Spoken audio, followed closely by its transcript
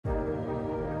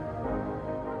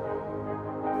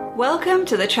Welcome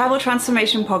to the Travel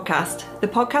Transformation Podcast, the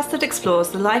podcast that explores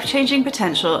the life-changing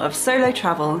potential of solo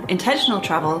travel, intentional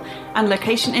travel, and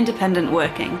location-independent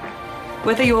working.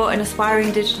 Whether you're an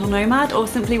aspiring digital nomad or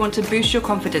simply want to boost your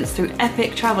confidence through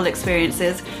epic travel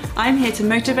experiences, I'm here to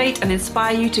motivate and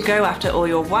inspire you to go after all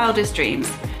your wildest dreams.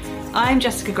 I'm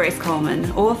Jessica Grace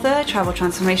Coleman, author, travel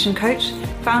transformation coach,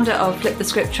 founder of Flip the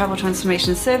Script Travel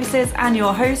Transformation Services, and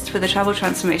your host for the Travel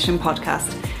Transformation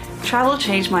Podcast. Travel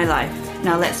changed my life.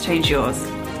 Now let's change yours.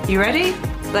 You ready?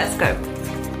 Let's go.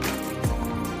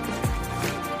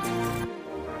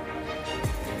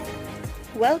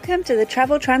 Welcome to the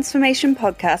Travel Transformation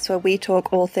Podcast, where we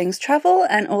talk all things travel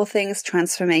and all things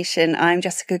transformation. I'm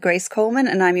Jessica Grace Coleman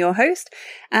and I'm your host.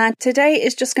 And today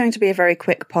is just going to be a very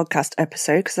quick podcast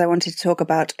episode because I wanted to talk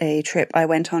about a trip I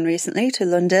went on recently to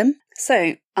London.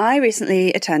 So I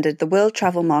recently attended the World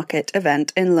Travel Market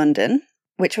event in London,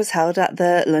 which was held at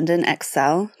the London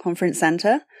Excel Conference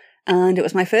Centre, and it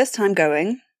was my first time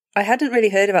going. I hadn't really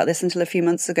heard about this until a few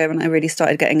months ago when I really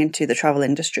started getting into the travel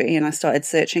industry, and I started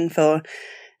searching for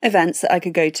events that I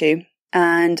could go to,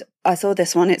 and I saw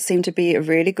this one. It seemed to be a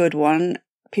really good one.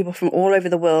 People from all over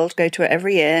the world go to it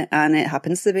every year, and it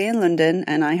happens to be in London,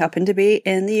 and I happen to be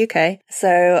in the UK,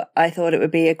 so I thought it would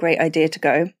be a great idea to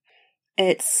go.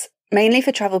 It's mainly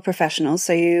for travel professionals,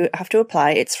 so you have to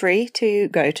apply. It's free to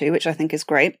go to, which I think is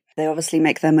great. They obviously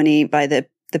make their money by the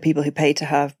people who pay to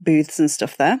have booths and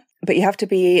stuff there. But you have to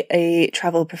be a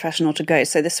travel professional to go.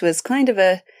 So this was kind of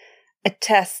a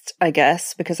test, I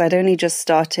guess, because I'd only just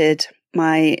started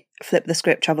my Flip the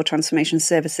Script Travel Transformation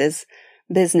Services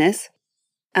business.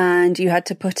 And you had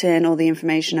to put in all the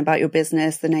information about your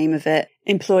business, the name of it,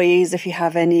 employees, if you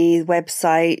have any,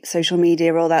 website, social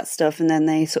media, all that stuff. And then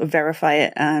they sort of verify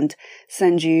it and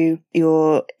send you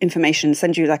your information,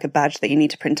 send you like a badge that you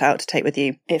need to print out to take with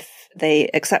you if they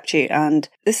accept you. And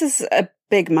this is a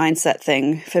big mindset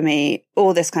thing for me,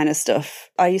 all this kind of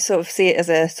stuff. I sort of see it as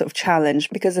a sort of challenge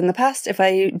because in the past, if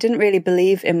I didn't really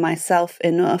believe in myself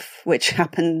enough, which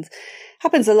happens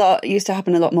a lot, used to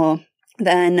happen a lot more,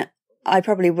 then I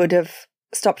probably would have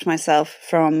stopped myself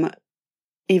from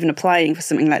even applying for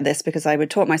something like this because I would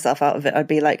talk myself out of it. I'd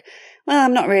be like, well,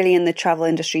 I'm not really in the travel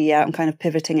industry yet. I'm kind of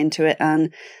pivoting into it.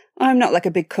 And I'm not like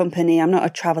a big company. I'm not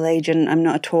a travel agent. I'm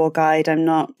not a tour guide. I'm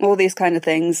not all these kind of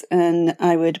things. And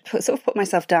I would sort of put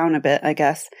myself down a bit, I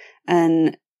guess.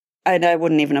 And I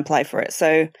wouldn't even apply for it.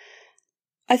 So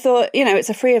I thought, it's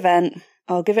a free event.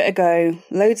 I'll give it a go.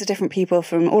 Loads of different people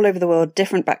from all over the world,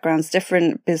 different backgrounds,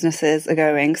 different businesses are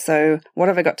going. So what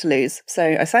have I got to lose?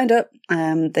 So I signed up.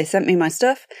 They sent me my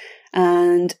stuff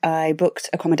and I booked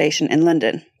accommodation in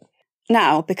London.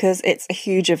 Now, because it's a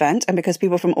huge event and because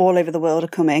people from all over the world are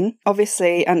coming,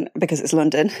 obviously, and because it's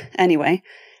London anyway,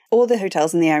 all the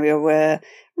hotels in the area were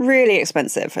really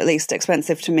expensive, at least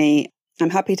expensive to me. I'm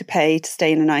happy to pay to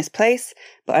stay in a nice place,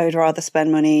 but I would rather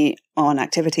spend money on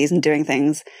activities and doing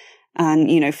things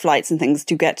and, flights and things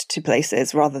to get to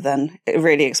places rather than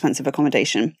really expensive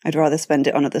accommodation. I'd rather spend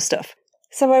it on other stuff.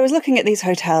 So I was looking at these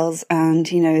hotels and,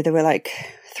 they were like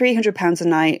 £300 a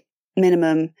night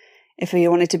minimum if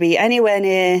you wanted to be anywhere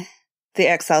near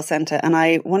the Excel Centre. And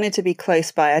I wanted to be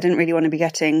close by. I didn't really want to be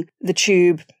getting the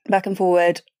tube back and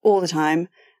forward all the time.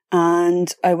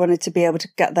 And I wanted to be able to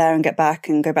get there and get back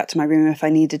and go back to my room if I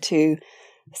needed to.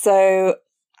 So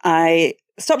I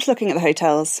stopped looking at the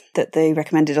hotels that they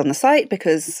recommended on the site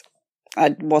because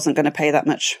I wasn't going to pay that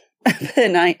much per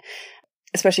night,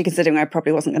 especially considering I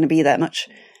probably wasn't going to be there much.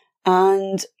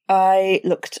 And I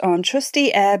looked on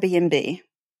trusty Airbnb.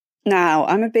 Now,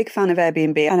 I'm a big fan of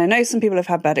Airbnb, and I know some people have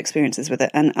had bad experiences with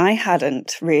it, and I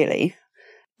hadn't really.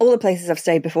 All the places I've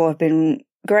stayed before have been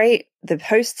great. The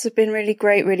hosts have been really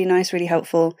great, really nice, really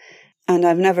helpful, and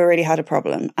I've never really had a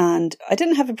problem. And I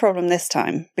didn't have a problem this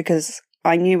time because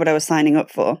I knew what I was signing up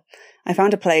for. I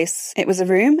found a place. It was a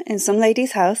room in some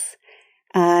lady's house,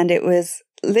 and it was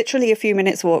literally a few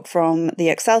minutes walk from the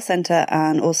Excel Centre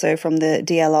and also from the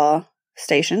DLR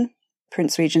station,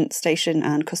 Prince Regent Station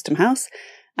and Custom House.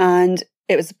 And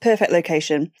it was a perfect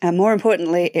location. And more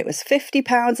importantly, it was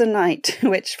 £50 a night,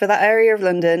 which for that area of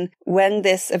London, when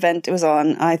this event was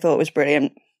on, I thought was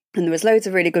brilliant. And there was loads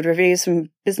of really good reviews from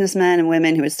businessmen and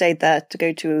women who had stayed there to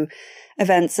go to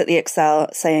events at the Excel,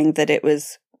 saying that it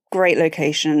was great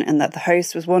location and that the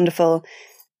host was wonderful.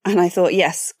 And I thought,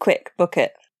 yes, quick, book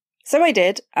it. So I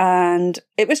did, and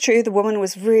it was true. The woman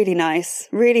was really nice,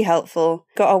 really helpful.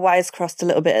 Got our wires crossed a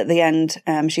little bit at the end.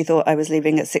 She thought I was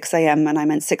leaving at 6 a.m. and I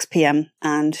meant 6 p.m.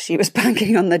 And she was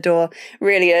banging on the door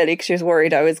really early because she was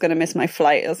worried I was going to miss my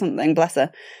flight or something, bless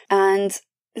her. And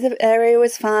the area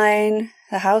was fine.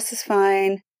 The house is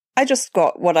fine. I just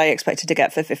got what I expected to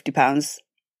get for £50.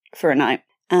 for a night.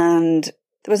 And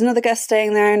there was another guest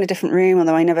staying there in a different room,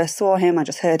 although I never saw him, I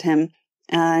just heard him.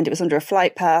 And it was under a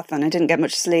flight path and I didn't get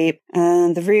much sleep.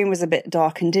 And the room was a bit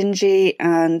dark and dingy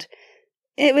and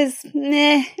it was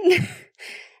meh.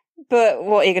 But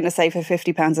what are you going to say for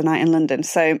 £50 a night in London?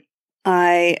 So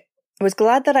I was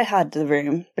glad that I had the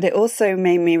room, but it also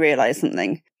made me realise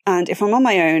something. And if I'm on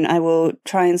my own, I will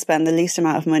try and spend the least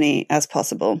amount of money as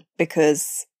possible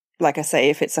because, like I say,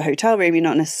 if it's a hotel room, you're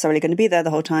not necessarily going to be there the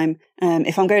whole time.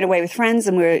 If I'm going away with friends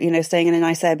and we're, staying in a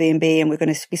nice Airbnb and we're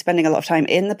going to be spending a lot of time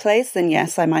in the place, then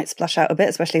yes, I might splash out a bit,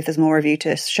 especially if there's more of you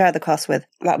to share the cost with.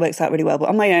 That works out really well. But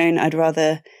on my own, I'd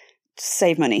rather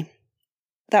save money.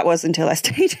 That was until I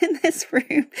stayed in this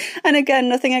room. And again,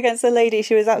 nothing against the lady.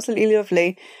 She was absolutely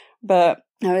lovely. But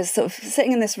I was sort of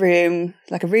sitting in this room,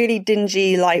 like a really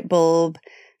dingy light bulb,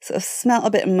 sort of smelt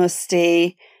a bit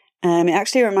musty. It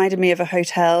actually reminded me of a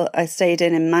hotel I stayed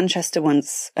in Manchester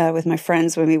once with my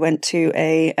friends when we went to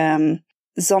a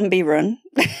zombie run.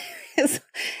 It's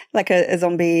like a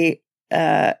zombie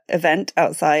event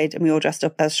outside and we all dressed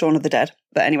up as Shaun of the Dead.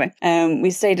 But anyway,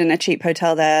 we stayed in a cheap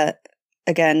hotel there,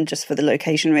 again, just for the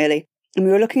location really. And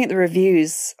we were looking at the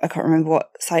reviews. I can't remember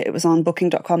what site it was on,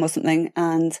 booking.com or something.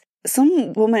 And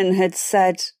some woman had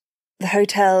said the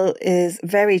hotel is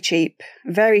very cheap,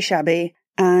 very shabby.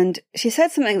 And she said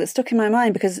something that stuck in my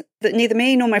mind because neither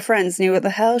me nor my friends knew what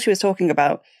the hell she was talking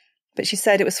about. But she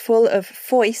said it was full of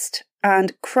foist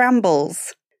and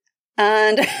crambles.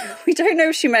 And we don't know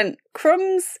if she meant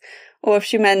crumbs or if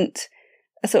she meant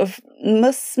a sort of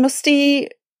musty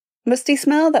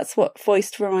smell. That's what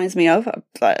foist reminds me of.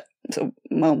 But,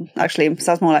 well, actually, it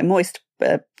sounds more like moist,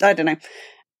 but I don't know.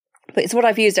 But it's what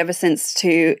I've used ever since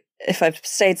if I've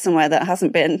stayed somewhere that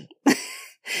hasn't been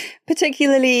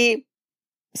particularly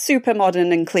super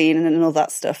modern and clean and all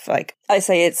that stuff. Like I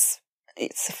say, it's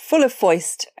full of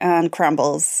foist and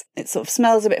crambles. It sort of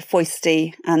smells a bit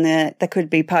foisty and there could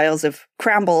be piles of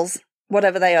crambles,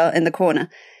 whatever they are, in the corner.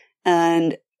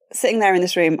 And sitting there in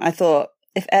this room, I thought,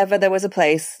 if ever there was a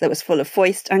place that was full of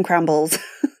foist and crambles,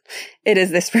 it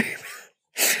is this room.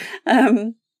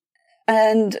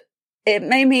 And it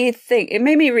made me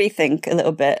rethink a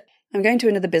little bit. I'm going to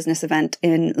another business event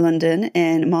in London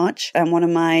in March, and one of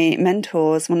my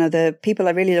mentors, one of the people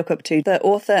I really look up to, the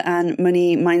author and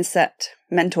money mindset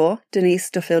mentor, Denise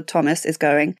Duffield-Thomas, is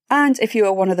going. And if you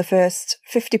are one of the first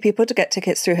 50 people to get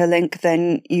tickets through her link,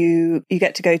 then you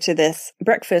get to go to this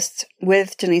breakfast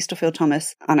with Denise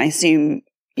Duffield-Thomas, and I assume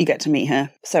you get to meet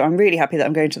her. So I'm really happy that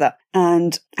I'm going to that.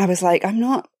 And I was like,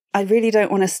 I really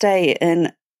don't want to stay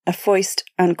in a foist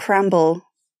and cramble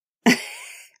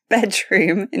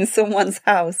bedroom in someone's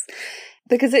house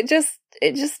because it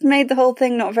just made the whole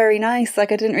thing not very nice.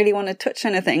 Like I didn't really want to touch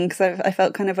anything because I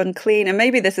felt kind of unclean. And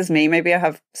maybe this is me. Maybe I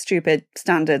have stupid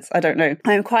standards. I don't know.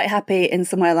 I'm quite happy in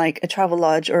somewhere like a travel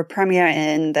lodge or a Premier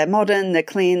Inn. They're modern, they're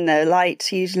clean, they're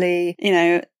light usually,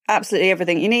 absolutely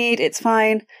everything you need. It's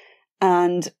fine.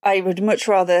 And I would much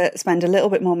rather spend a little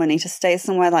bit more money to stay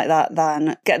somewhere like that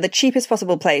than get the cheapest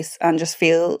possible place and just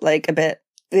feel like a bit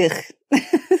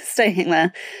staying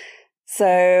there.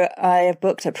 So I have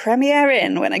booked a Premier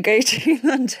Inn when I go to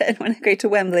London, when I go to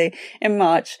Wembley in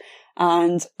March.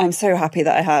 And I'm so happy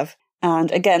that I have.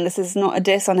 And again, this is not a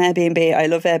diss on Airbnb. I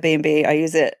love Airbnb. I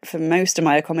use it for most of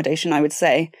my accommodation, I would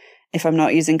say, if I'm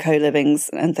not using co-livings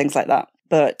and things like that.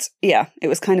 But yeah, it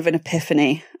was kind of an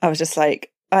epiphany. I was just like,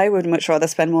 I would much rather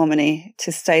spend more money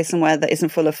to stay somewhere that isn't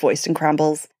full of foist and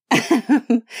crambles.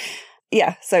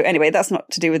 Yeah, so anyway, that's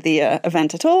not to do with the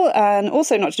event at all. And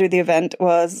also not to do with the event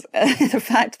was the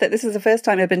fact that this is the first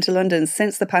time I've been to London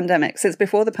since the pandemic, since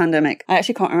before the pandemic. I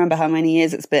actually can't remember how many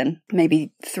years it's been,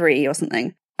 maybe 3 or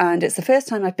something. And it's the first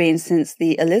time I've been since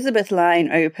the Elizabeth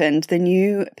line opened, the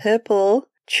new purple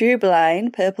tube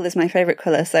line. Purple is my favourite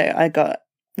colour, so I got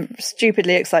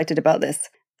stupidly excited about this.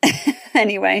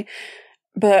 Anyway,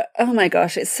 but oh my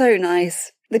gosh, it's so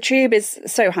nice. The tube is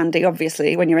so handy,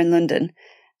 obviously, when you're in London.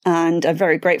 And I'm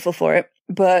very grateful for it.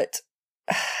 But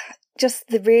just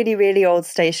the really, really old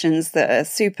stations that are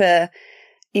super,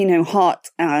 hot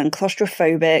and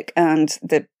claustrophobic, and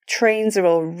the trains are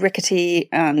all rickety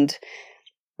and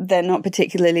they're not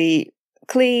particularly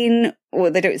clean, or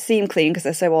they don't seem clean because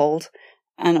they're so old,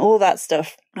 and all that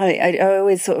stuff. I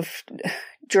always sort of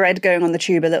dread going on the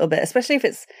tube a little bit, especially if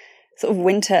it's sort of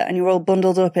winter and you're all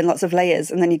bundled up in lots of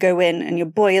layers, and then you go in and you're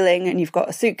boiling and you've got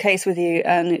a suitcase with you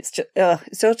and it's just,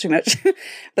 it's all too much.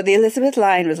 But the Elizabeth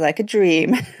line was like a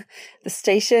dream. The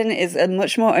station is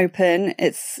much more open.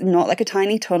 It's not like a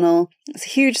tiny tunnel. It's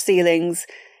huge ceilings.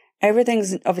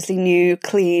 Everything's obviously new,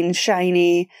 clean,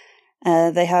 shiny.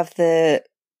 They have the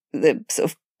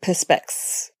sort of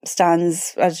perspex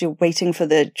stands as you're waiting for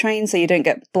the train so you don't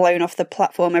get blown off the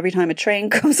platform every time a train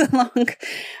comes along.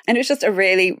 And it was just a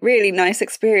really, really nice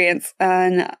experience.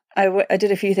 And I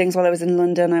did a few things while I was in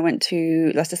London. I went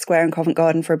to Leicester Square and Covent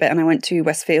Garden for a bit, and I went to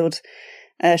Westfield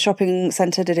shopping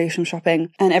centre to do some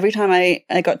shopping. And every time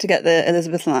I got to get the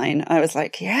Elizabeth line, I was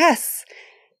like, yes.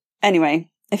 Anyway,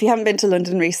 if you haven't been to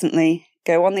London recently,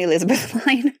 go on the Elizabeth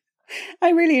line.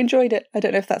 I really enjoyed it. I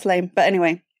don't know if that's lame, but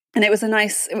anyway. And it was a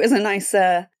nice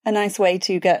way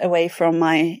to get away from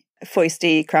my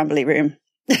foisty, crambly room.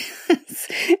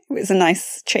 It was a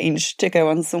nice change to go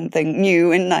on something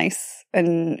new and nice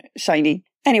and shiny.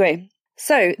 Anyway,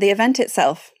 so the event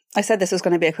itself, I said this was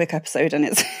going to be a quick episode, and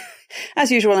it's,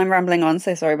 as usual, I'm rambling on,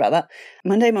 so sorry about that.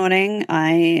 Monday morning,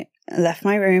 I left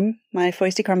my room, my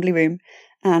foisty, crumbly room,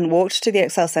 and walked to the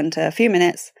Excel Centre a few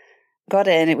minutes, got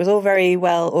in. It was all very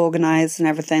well organised and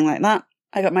everything like that.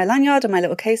 I got my lanyard and my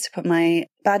little case to put my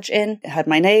badge in. It had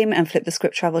my name and Flip the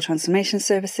Script Travel Transformation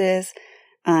Services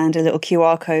and a little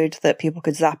QR code that people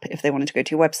could zap if they wanted to go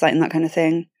to your website and that kind of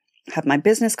thing. I had my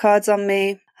business cards on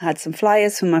me. I had some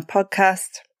flyers from my podcast,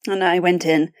 and I went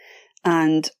in,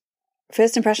 and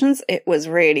first impressions, it was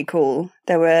really cool.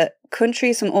 There were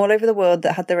countries from all over the world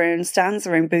that had their own stands,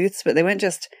 their own booths, but they weren't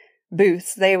just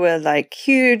booths. They were like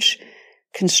huge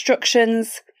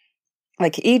constructions.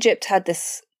 Like Egypt had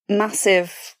this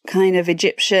massive kind of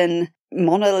Egyptian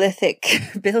monolithic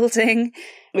building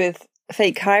with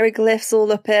fake hieroglyphs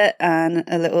all up it and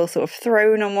a little sort of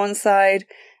throne on one side,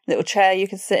 little chair you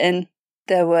could sit in.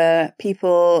 There were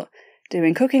people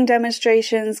doing cooking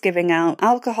demonstrations, giving out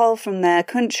alcohol from their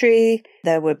country.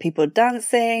 There were people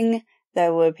dancing.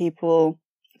 There were people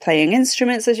playing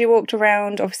instruments as you walked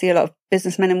around. Obviously a lot of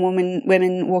businessmen and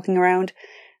women walking around.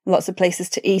 Lots of places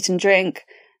to eat and drink.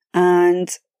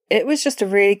 And it was just a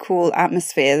really cool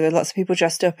atmosphere. There were lots of people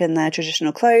dressed up in their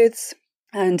traditional clothes.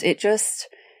 And it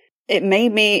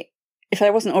made me, if I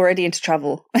wasn't already into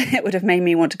travel, it would have made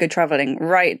me want to go travelling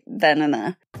right then and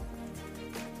there.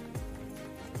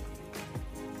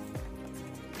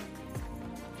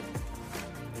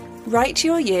 Write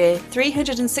Your Year,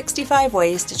 365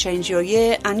 Ways to Change Your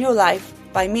Year and Your Life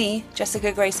by me,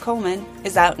 Jessica Grace Coleman,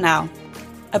 is out now.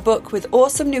 A book with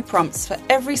awesome new prompts for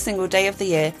every single day of the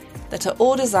year that are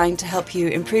all designed to help you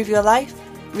improve your life,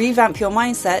 revamp your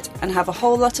mindset, and have a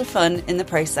whole lot of fun in the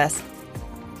process.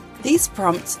 These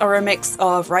prompts are a mix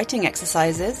of writing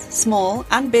exercises, small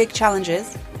and big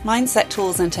challenges, mindset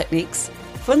tools and techniques,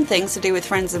 fun things to do with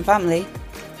friends and family,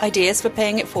 ideas for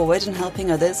paying it forward and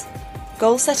helping others,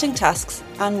 goal-setting tasks,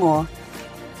 and more.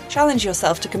 Challenge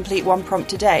yourself to complete one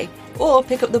prompt a day, or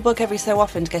pick up the book every so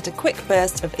often to get a quick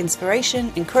burst of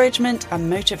inspiration, encouragement, and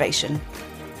motivation.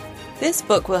 This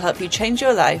book will help you change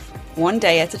your life, one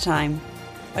day at a time.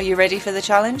 Are you ready for the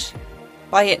challenge?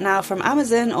 Buy it now from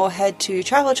Amazon or head to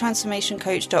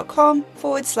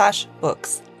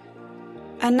traveltransformationcoach.com/books.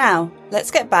 And now,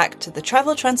 let's get back to the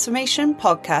Travel Transformation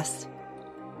Podcast.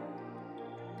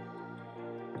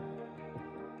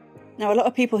 Now, a lot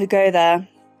of people who go there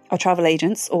are travel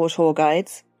agents or tour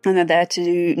guides, and they're there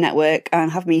to network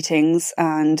and have meetings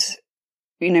and,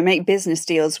 make business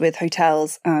deals with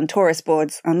hotels and tourist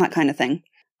boards and that kind of thing.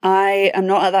 I am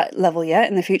not at that level yet.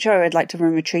 In the future, I would like to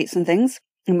run retreats and things,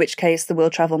 in which case the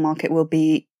world travel market will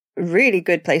be a really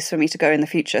good place for me to go in the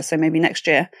future. So maybe next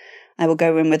year I will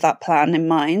go in with that plan in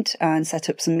mind and set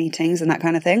up some meetings and that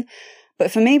kind of thing.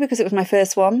 But for me, because it was my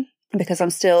first one, because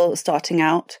I'm still starting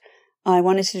out, I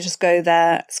wanted to just go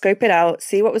there, scope it out,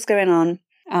 see what was going on,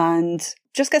 and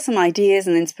just get some ideas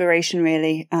and inspiration,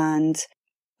 really. And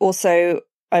also,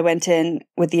 I went in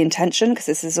with the intention, because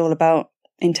this is all about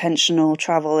intentional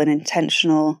travel and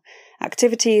intentional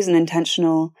activities and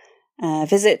intentional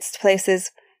visits to places.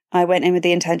 I went in with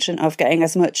the intention of getting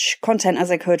as much content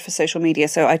as I could for social media.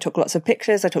 So I took lots of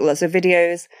pictures, I took lots of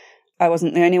videos. I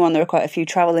wasn't the only one. There were quite a few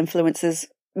travel influencers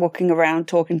walking around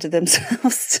talking to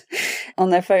themselves on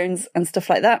their phones and stuff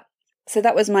like that. So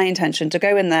that was my intention, to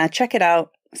go in there, check it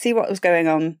out, see what was going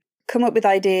on, come up with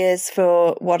ideas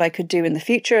for what I could do in the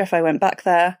future if I went back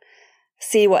there,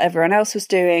 see what everyone else was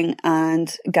doing,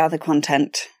 and gather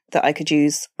content that I could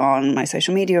use on my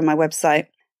social media and my website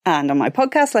and on my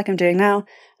podcast like I'm doing now.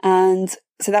 And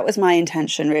so that was my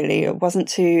intention, really. It wasn't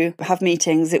to have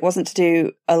meetings. It wasn't to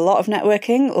do a lot of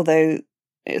networking, although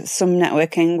some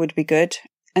networking would be good.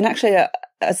 And actually,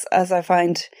 as I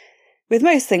find with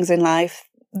most things in life,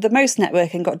 the most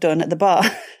networking got done at the bar.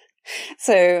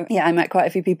 So yeah, I met quite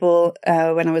a few people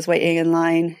when I was waiting in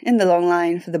the long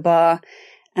line for the bar,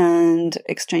 and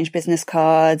exchanged business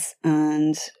cards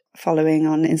and following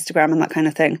on Instagram and that kind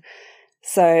of thing.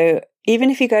 So even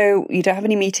if you go, you don't have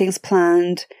any meetings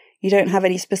planned, you don't have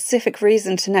any specific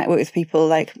reason to network with people.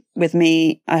 Like with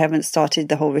me, I haven't started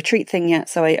the whole retreat thing yet,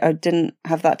 so I didn't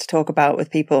have that to talk about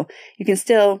with people. You can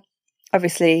still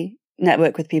obviously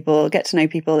network with people, get to know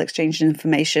people, exchange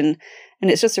information. And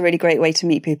it's just a really great way to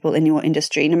meet people in your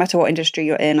industry. No matter what industry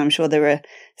you're in, I'm sure there are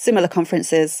similar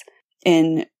conferences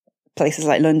in places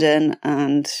like London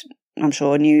and I'm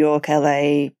sure New York,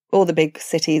 LA, all the big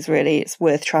cities, really. It's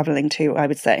worth traveling to, I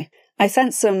would say. I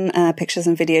sent some pictures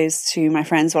and videos to my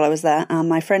friends while I was there. And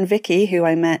my friend Vicky, who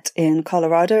I met in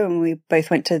Colorado, and we both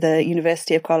went to the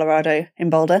University of Colorado in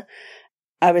Boulder,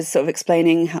 I was sort of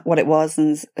explaining what it was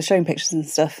and showing pictures and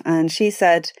stuff. And she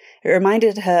said it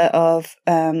reminded her of,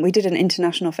 we did an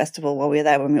international festival while we were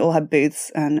there when we all had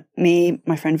booths. And me,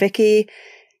 my friend Vicky,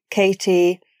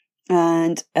 Katie,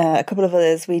 and a couple of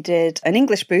others, we did an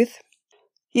English booth.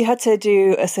 You had to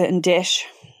do a certain dish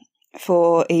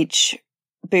for each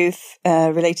booth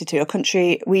related to your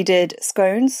country. We did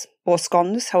scones or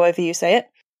scones, however you say it,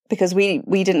 because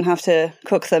we didn't have to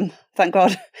cook them. Thank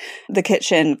God. The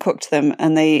kitchen cooked them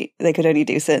and they could only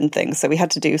do certain things. So we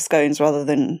had to do scones rather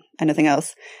than anything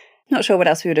else. Not sure what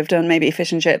else we would have done. Maybe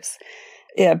fish and chips.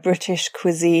 Yeah, British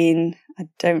cuisine. I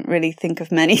don't really think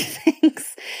of many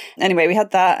things. Anyway, we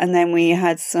had that and then we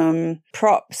had some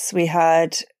props. We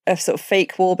had a sort of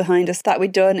fake wall behind us that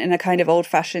we'd done in a kind of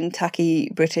old-fashioned tacky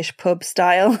British pub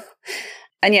style.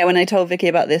 And yeah, when I told Vicky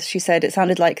about this, she said it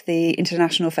sounded like the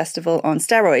International Festival on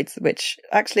steroids, which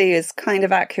actually is kind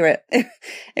of accurate.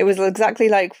 It was exactly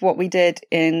like what we did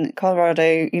in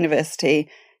Colorado University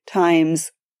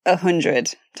times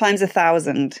 100, times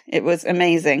 1,000. It was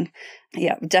amazing.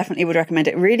 Yeah, definitely would recommend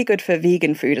it. Really good for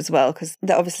vegan food as well, because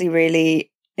they're obviously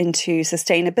really into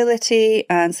sustainability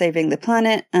and saving the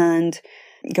planet and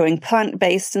going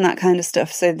plant-based and that kind of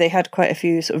stuff. So they had quite a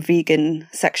few sort of vegan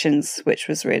sections, which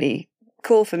was really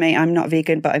cool for me. I'm not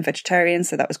vegan, but I'm vegetarian,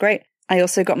 so that was great. I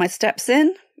also got my steps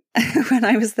in when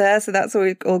I was there, so that's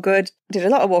all good. Did a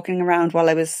lot of walking around while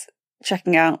I was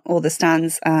checking out all the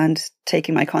stands and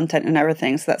taking my content and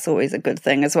everything, so that's always a good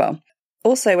thing as well.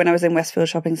 Also, when I was in Westfield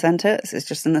Shopping Centre, this is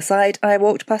just an aside, I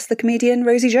walked past the comedian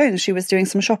Rosie Jones. She was doing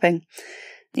some shopping.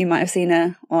 You might have seen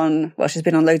her on, well, she's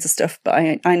been on loads of stuff, but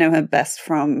I know her best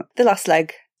from The Last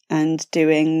Leg and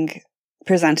doing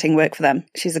presenting work for them.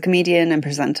 She's a comedian and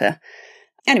presenter.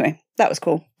 Anyway, that was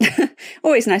cool.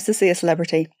 Always nice to see a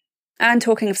celebrity. And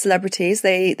talking of celebrities,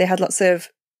 they had lots of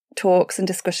talks and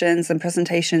discussions and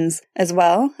presentations as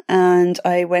well. And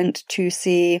I went to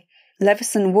see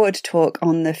Levison Wood talk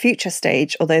on the Future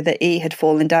stage, although the E had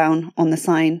fallen down on the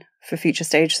sign for Future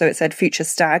stage, so it said Future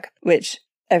Stag, which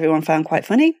everyone found quite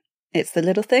funny. It's the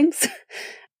little things.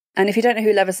 And if you don't know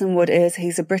who Levison Wood is,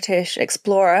 he's a British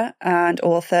explorer and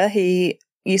author. He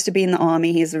used to be in the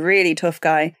army. He's a really tough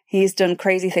guy. He's done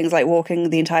crazy things like walking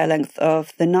the entire length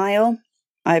of the Nile.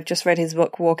 I've just read his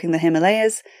book, Walking the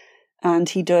Himalayas, and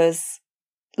he does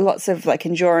lots of like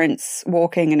endurance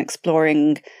walking and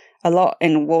exploring a lot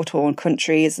in war-torn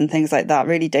countries and things like that.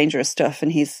 Really dangerous stuff.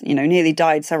 And he's, nearly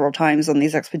died several times on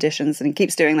these expeditions and he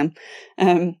keeps doing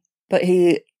them. But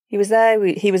he was there,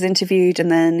 he was interviewed,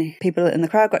 and then people in the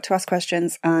crowd got to ask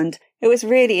questions, and it was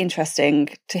really interesting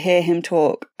to hear him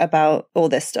talk about all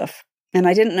this stuff. And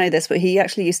I didn't know this, but he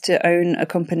actually used to own a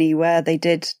company where they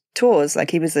did tours,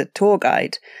 like he was a tour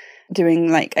guide, doing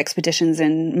like expeditions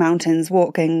in mountains,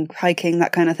 walking, hiking,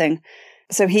 that kind of thing.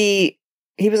 So he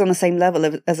was on the same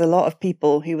level as a lot of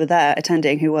people who were there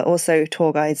attending, who were also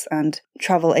tour guides and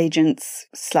travel agents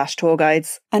 / tour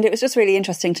guides. And it was just really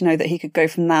interesting to know that he could go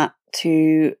from that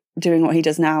to doing what he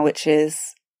does now, which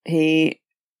is he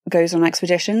goes on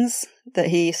expeditions that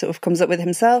he sort of comes up with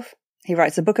himself. He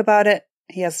writes a book about it.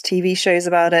 He has TV shows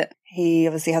about it. He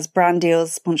obviously has brand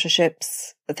deals,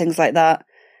 sponsorships, things like that.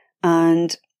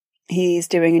 And he's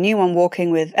doing a new one,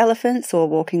 walking with elephants or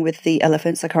walking with the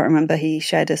elephants. I can't remember. He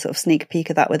shared a sort of sneak peek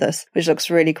of that with us, which looks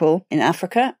really cool, in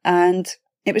Africa. And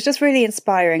it was just really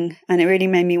inspiring. And it really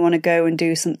made me want to go and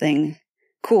do something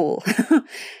cool.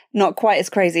 Not quite as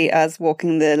crazy as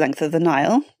walking the length of the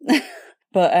Nile,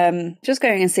 but just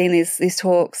going and seeing these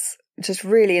talks, just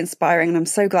really inspiring. And I'm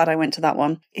so glad I went to that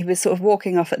one. He was sort of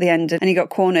walking off at the end and he got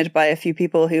cornered by a few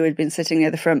people who had been sitting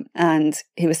near the front. And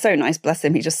he was so nice, bless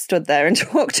him. He just stood there and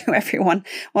talked to everyone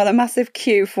while a massive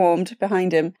queue formed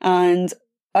behind him. And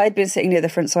I'd been sitting near the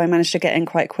front, so I managed to get in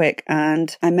quite quick,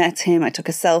 and I met him. I took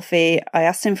a selfie. I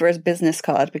asked him for his business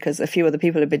card because a few other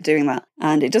people had been doing that,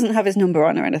 and it doesn't have his number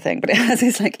on or anything, but it has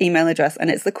his like email address, and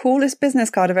it's the coolest business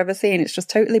card I've ever seen. It's just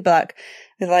totally black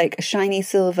with like a shiny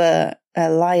silver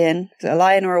lion. Is it a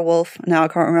lion or a wolf? Now I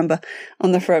can't remember,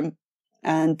 on the front.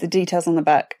 and the details on the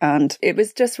back. And it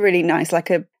was just really nice. Like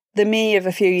the me of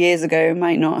a few years ago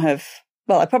might not have,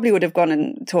 well, I probably would have gone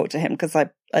and talked to him because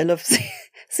I love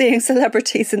seeing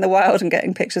celebrities in the wild and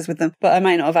getting pictures with them, but I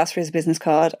might not have asked for his business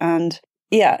card. And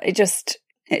yeah,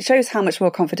 it shows how much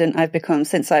more confident I've become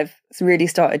since I've really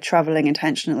started traveling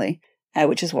intentionally.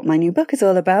 Which is what my new book is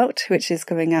all about, which is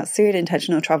coming out soon,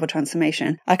 Intentional Travel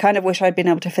Transformation. I kind of wish I'd been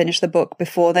able to finish the book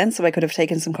before then, so I could have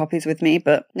taken some copies with me,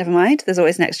 but never mind, there's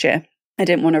always next year. I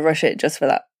didn't want to rush it just for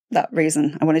that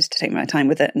reason. I wanted to take my time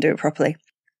with it and do it properly.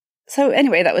 So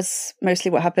anyway, that was mostly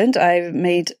what happened. I've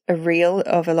made a reel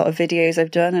of a lot of videos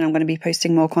I've done, and I'm going to be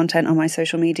posting more content on my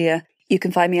social media. You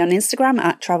can find me on Instagram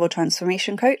at Travel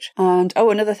Transformation Coach. And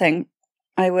another thing,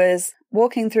 I was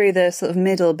walking through the sort of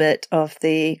middle bit of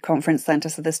the conference centre.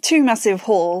 So there's two massive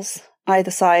halls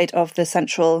either side of the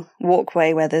central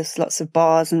walkway where there's lots of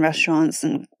bars and restaurants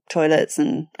and toilets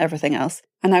and everything else.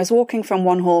 And I was walking from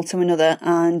one hall to another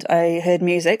and I heard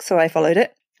music, so I followed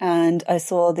it. And I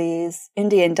saw these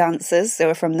Indian dancers. They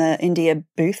were from the India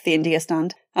booth, the India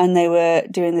stand. And they were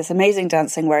doing this amazing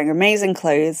dancing, wearing amazing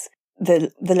clothes.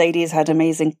 The ladies had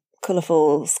amazing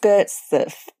colourful skirts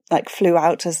that flew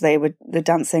out as they were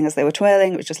dancing, as they were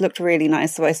twirling, which just looked really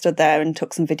nice. So I stood there and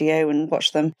took some video and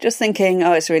watched them, just thinking,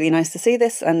 oh, it's really nice to see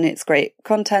this and it's great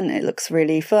content. It looks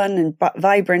really fun and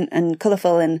vibrant and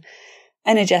colourful and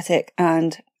energetic.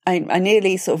 And I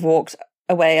nearly sort of walked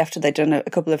away after they'd done a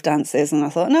couple of dances, and I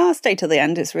thought, no, I'll stay till the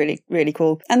end. It's really, really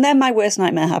cool. And then my worst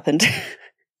nightmare happened.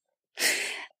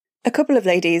 A couple of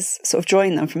ladies sort of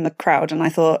joined them from the crowd, and I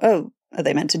thought, oh, are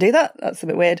they meant to do that? That's a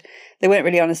bit weird. They weren't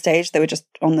really on a stage. They were just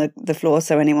on the floor,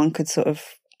 so anyone could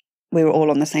we were all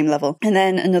on the same level. And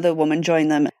then another woman joined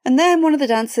them. And then one of the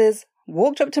dancers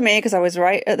walked up to me because I was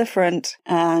right at the front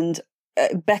and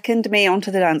beckoned me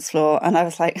onto the dance floor. And I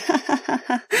was like,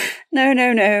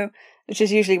 no, which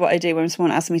is usually what I do when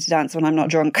someone asks me to dance when I'm not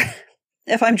drunk.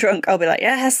 If I'm drunk, I'll be like,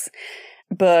 yes.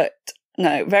 But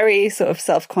no, very sort of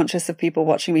self-conscious of people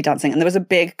watching me dancing. And there was a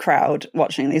big crowd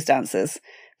watching these dancers.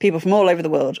 People from all over the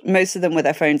world, most of them with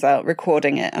their phones out,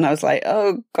 recording it. And I was like,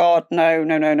 oh God,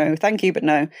 no, thank you, but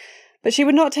no. But she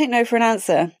would not take no for an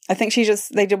answer. I think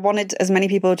they wanted as many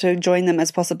people to join them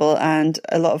as possible, and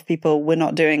a lot of people were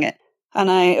not doing it. And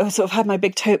I sort of had my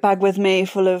big tote bag with me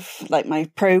full of like my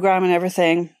program and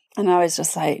everything. And I was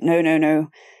just like, no.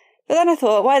 But then I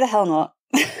thought, why the hell not?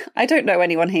 I don't know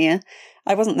anyone here.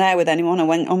 I wasn't there with anyone. I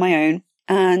went on my own.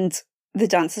 And the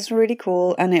dances were really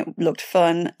cool and it looked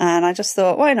fun. And I just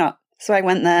thought, why not? So I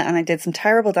went there and I did some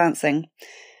terrible dancing.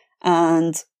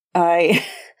 And I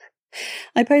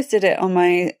posted it on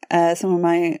my some of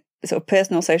my sort of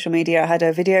personal social media. I had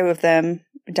a video of them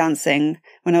dancing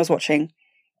when I was watching.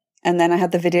 And then I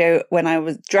had the video when I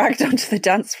was dragged onto the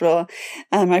dance floor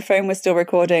and my phone was still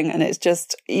recording, and it's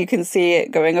just, you can see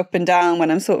it going up and down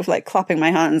when I'm sort of like clapping my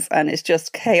hands, and it's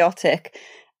just chaotic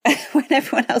when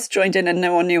everyone else joined in and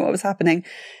no one knew what was happening.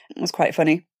 It was quite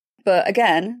funny. But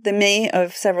again, the me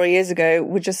of several years ago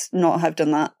would just not have done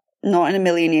that. Not in a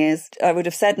million years. I would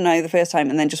have said no the first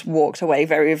time and then just walked away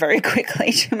very, very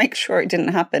quickly to make sure it didn't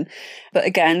happen. But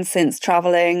again, since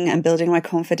traveling and building my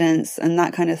confidence and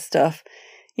that kind of stuff,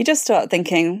 you just start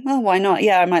thinking, well, why not?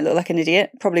 Yeah, I might look like an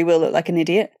idiot, probably will look like an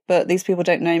idiot, but these people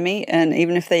don't know me. And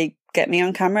even if they get me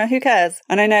on camera, who cares?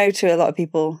 And I know to a lot of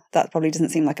people that probably doesn't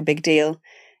seem like a big deal.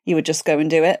 You would just go and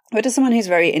do it. But to someone who's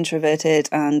very introverted,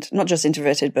 and not just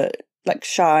introverted, but like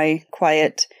shy,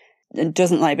 quiet, and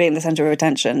doesn't like being the center of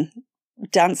attention,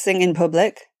 dancing in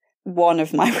public, one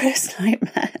of my worst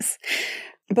nightmares.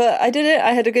 But I did it.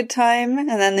 I had a good time, and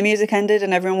then the music ended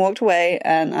and everyone walked away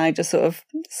and I just sort of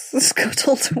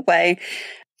scuttled away.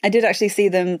 I did actually see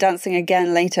them dancing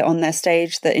again later on their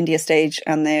stage, the India stage,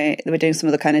 and they were doing some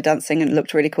other kind of dancing and it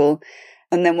looked really cool.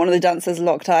 And then one of the dancers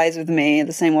locked eyes with me,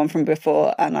 the same one from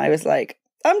before, and I was like,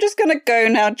 I'm just going to go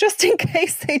now, just in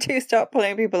case they do start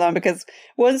pulling people on, because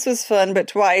once was fun, but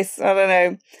twice, I don't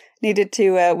know, needed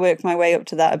to work my way up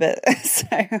to that a bit. So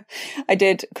I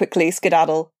did quickly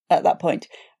skedaddle at that point.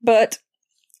 But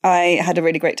I had a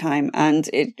really great time, and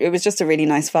it was just a really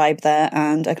nice vibe there,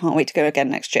 and I can't wait to go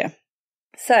again next year.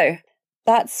 So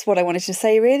that's what I wanted to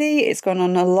say, really. It's gone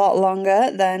on a lot longer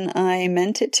than I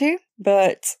meant it to,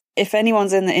 but if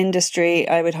anyone's in the industry,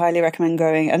 I would highly recommend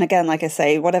going. And again, like I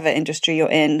say, whatever industry you're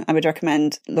in, I would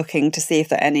recommend looking to see if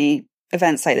there are any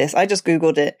events like this. I just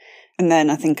Googled it. And then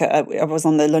I think I was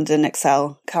on the London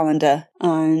Excel calendar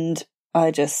and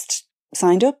I just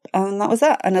signed up, and that was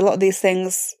that. And a lot of these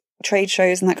things, trade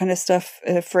shows and that kind of stuff,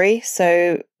 are free.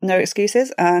 So no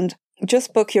excuses. And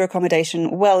just book your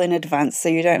accommodation well in advance so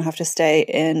you don't have to stay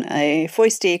in a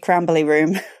foisty, crambly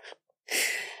room.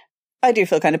 I do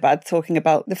feel kind of bad talking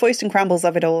about the foist and crambles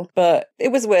of it all, but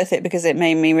it was worth it because it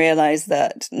made me realise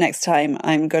that next time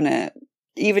I'm going to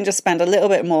even just spend a little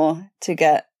bit more to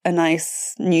get a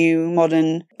nice, new,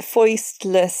 modern,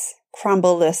 foistless,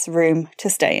 crambleless room to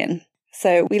stay in.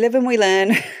 So we live and we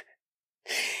learn.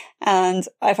 And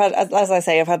I've had, as I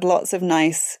say, I've had lots of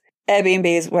nice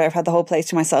Airbnbs where I've had the whole place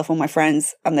to myself or my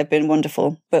friends, and they've been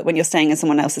wonderful. But when you're staying in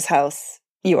someone else's house,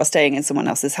 you are staying in someone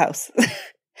else's house.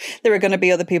 There are going to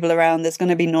be other people around. There's going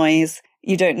to be noise.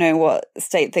 You don't know what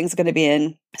state things are going to be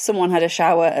in. Someone had a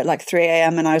shower at like 3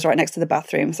 a.m. and I was right next to the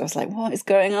bathroom. So I was like, what is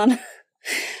going on?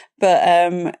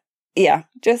 But yeah,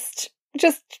 just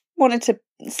wanted to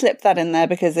slip that in there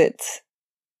because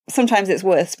sometimes it's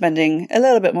worth spending a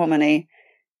little bit more money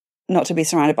not to be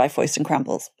surrounded by foist and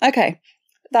crambles. Okay,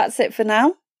 that's it for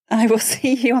now. I will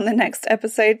see you on the next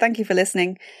episode. Thank you for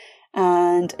listening.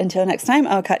 And until next time,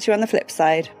 I'll catch you on the flip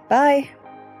side. Bye.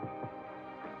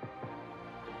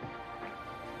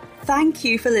 Thank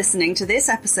you for listening to this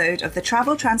episode of the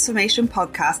Travel Transformation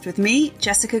Podcast with me,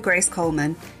 Jessica Grace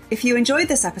Coleman. If you enjoyed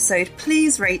this episode,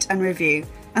 please rate and review,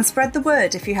 and spread the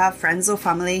word if you have friends or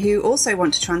family who also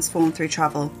want to transform through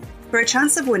travel. For a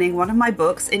chance of winning one of my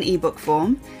books in ebook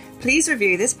form, please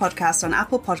review this podcast on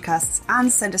Apple Podcasts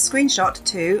and send a screenshot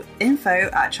to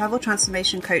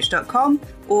info@traveltransformationcoach.com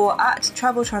or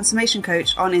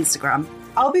 @traveltransformationcoach on Instagram.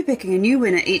 I'll be picking a new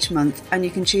winner each month, and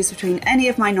you can choose between any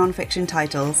of my non-fiction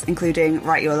titles, including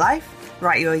Write Your Life,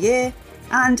 Write Your Year,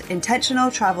 and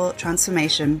Intentional Travel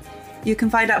Transformation. You can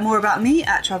find out more about me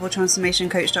at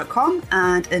traveltransformationcoach.com,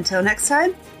 and until next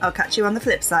time, I'll catch you on the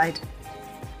flip side.